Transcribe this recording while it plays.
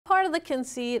part of the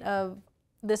conceit of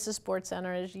This Is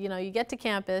SportsCenter is, you get to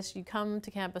campus, you come to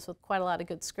campus with quite a lot of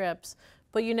good scripts,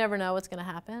 but you never know what's going to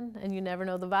happen, and you never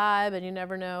know the vibe, and you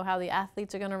never know how the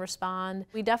athletes are going to respond.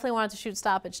 We definitely wanted to shoot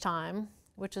stoppage time,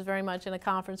 which is very much in a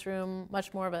conference room,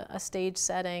 much more of a stage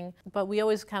setting. But we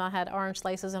always kind of had orange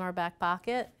slices in our back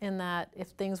pocket in that if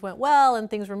things went well and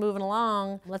things were moving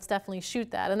along, let's definitely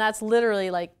shoot that. And that's literally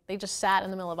like they just sat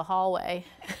in the middle of a hallway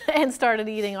and started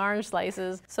eating orange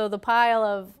slices. So the pile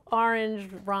of orange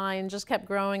rind just kept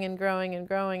growing and growing and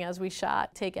growing as we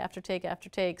shot, take after take after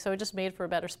take. So it just made for a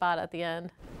better spot at the end.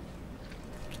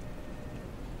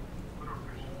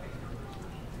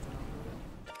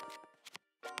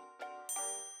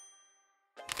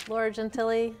 Laura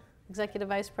Gentili, Executive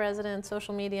Vice President,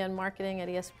 Social Media and Marketing at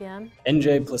ESPN.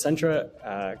 NJ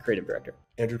Placentra, Creative Director.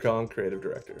 Andrew Conn, Creative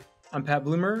Director. I'm Pat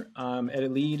Bloomer. I'm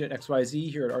edit lead at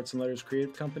XYZ here at Arts and Letters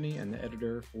Creative Company and the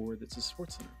editor for This Is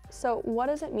SportsCenter. So what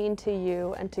does it mean to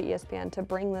you and to ESPN to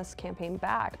bring this campaign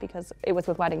back? Because it was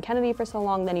with White and Kennedy for so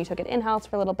long, then you took it in-house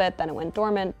for a little bit, then it went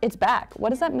dormant. It's back. What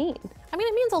does that mean? I mean,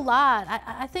 it means a lot.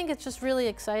 I think it's just really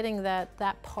exciting that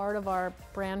that part of our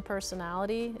brand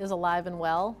personality is alive and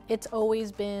well. It's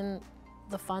always been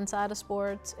the fun side of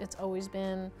sports. It's always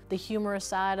been the humorous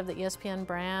side of the ESPN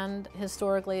brand.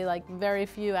 Historically, like very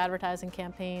few advertising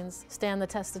campaigns stand the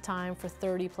test of time for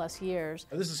 30+ years.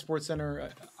 This Is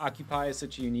SportsCenter occupies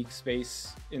such a unique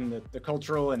space in the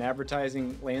cultural and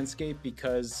advertising landscape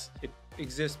because it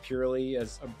exists purely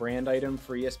as a brand item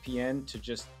for ESPN to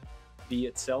just be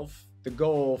itself. The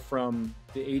goal from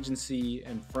the agency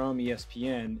and from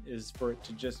ESPN is for it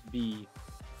to just be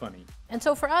funny. And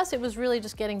so for us, it was really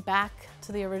just getting back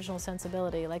to the original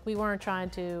sensibility. Like we weren't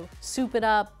trying to soup it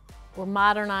up or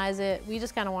modernize it. We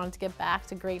just kind of wanted to get back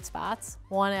to great spots,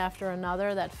 one after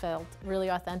another that felt really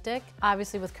authentic.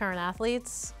 Obviously with current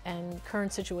athletes and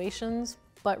current situations,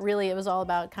 but really it was all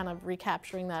about kind of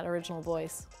recapturing that original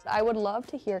voice. I would love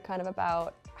to hear kind of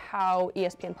about how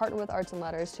ESPN partnered with Arts and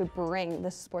Letters to bring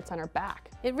This Is SportsCenter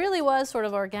back. It really was sort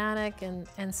of organic and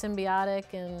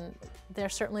symbiotic, and they're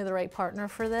certainly the right partner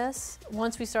for this.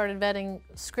 Once we started vetting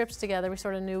scripts together, we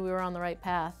sort of knew we were on the right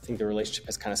path. I think the relationship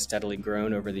has kind of steadily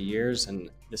grown over the years, and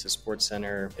This Is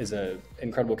SportsCenter is an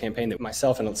incredible campaign that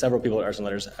myself and several people at Arts and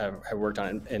Letters have worked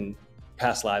on in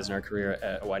past lives in our career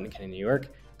at White and Kennedy, New York.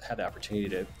 Had the opportunity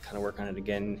to kind of work on it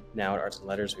again now at Arts and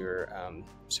Letters. We were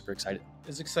super excited.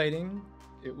 It's exciting.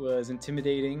 It was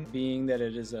intimidating, being that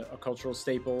it is a cultural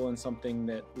staple and something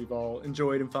that we've all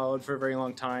enjoyed and followed for a very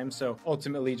long time. So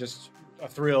ultimately just a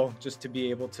thrill just to be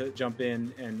able to jump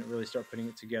in and really start putting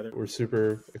it together. We're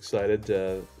super excited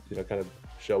to kind of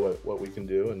show what we can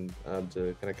do and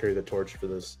to kind of carry the torch for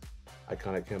this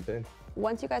iconic campaign.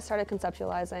 Once you guys started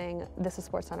conceptualizing This Is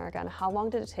SportsCenter again, how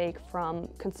long did it take from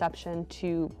conception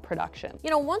to production?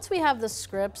 Once we have the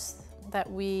scripts that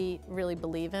we really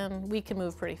believe in, we can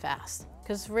move pretty fast.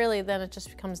 Because really then it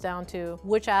just comes down to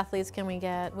which athletes can we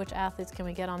get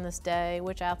on this day,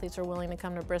 which athletes are willing to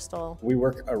come to Bristol. We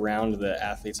work around the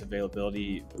athletes'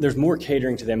 availability. There's more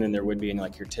catering to them than there would be in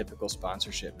like your typical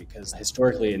sponsorship, because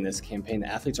historically in this campaign, the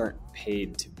athletes aren't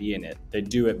paid to be in it. They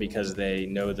do it because they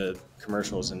know the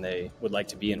commercials and they would like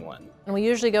to be in one. And we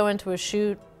usually go into a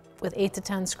shoot with 8 to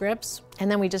 10 scripts, and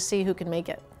then we just see who can make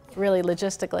it, really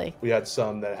logistically. We had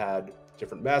some that had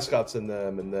different mascots in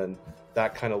them, and then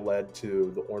that kind of led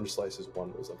to the orange slices one.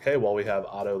 It was like, hey, well, we have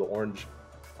Otto the orange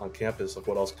on campus, like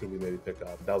what else could we maybe pick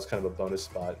up? That was kind of a bonus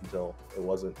spot until it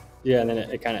wasn't. Yeah, and then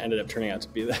it kind of ended up turning out to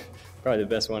be probably the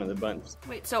best one of the bunch.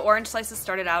 Wait, so orange slices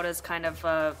started out as kind of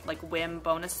a like whim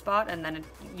bonus spot, and then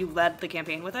you led the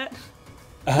campaign with it?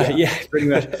 Yeah, pretty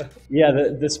much. Yeah,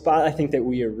 the spot I think that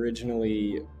we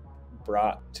originally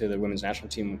brought to the women's national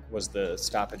team was the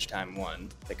stoppage time one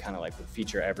that kind of like would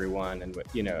feature everyone, and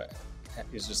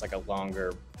it was just like a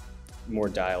longer, more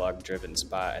dialogue driven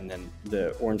spot. And then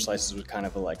the orange slices was kind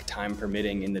of a like time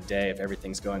permitting in the day, if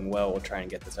everything's going well, we'll try and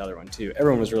get this other one too.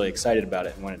 Everyone was really excited about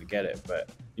it and wanted to get it, but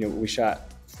we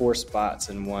shot 4 spots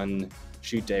in one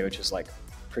shoot day, which is like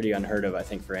pretty unheard of, I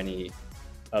think, for any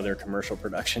other commercial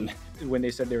production. When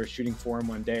they said they were shooting 4 in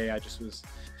one day, I just was,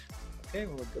 okay,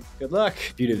 well, good luck.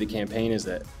 The beauty of the campaign is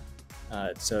that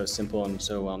it's so simple and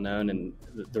so well known, and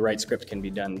the right script can be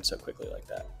done so quickly like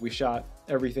that. We shot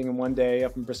everything in one day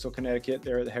up in Bristol, Connecticut,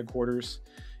 there at the headquarters,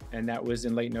 and that was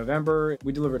in late November.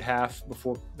 We delivered half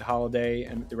before the holiday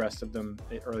and the rest of them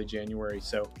early January.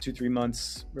 So 2-3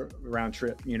 months round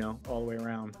trip, all the way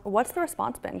around. What's the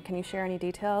response been? Can you share any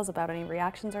details about any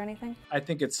reactions or anything? I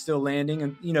think it's still landing,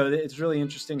 and it's really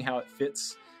interesting how it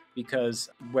fits because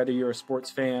whether you're a sports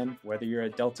fan, whether you're a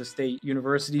Delta State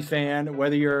University fan,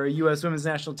 whether you're a U.S. Women's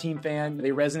National Team fan,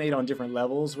 they resonate on different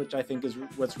levels, which I think is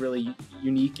what's really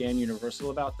unique and universal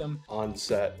about them. On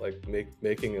set, like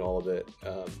making all of it,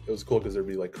 it was cool because there'd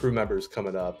be like crew members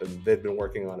coming up and they'd been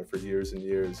working on it for years and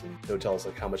years, and they would tell us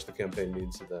like how much the campaign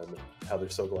means to them and how they're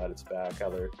so glad it's back, how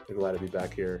they're glad to be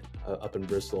back here up in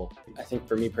Bristol. I think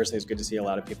for me personally, it's good to see a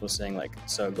lot of people saying like,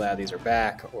 so glad these are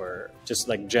back, or just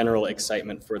like general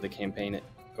excitement for the campaign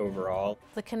overall.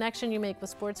 The connection you make with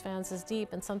sports fans is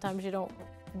deep, and sometimes you don't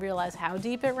realize how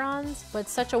deep it runs, but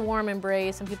it's such a warm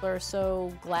embrace and people are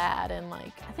so glad, and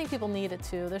like I think people need it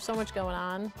too. There's so much going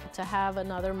on. To have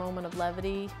another moment of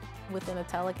levity within a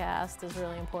telecast is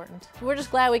really important. We're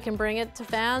just glad we can bring it to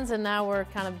fans, and now we're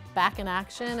kind of back in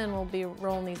action and we'll be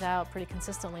rolling these out pretty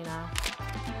consistently now.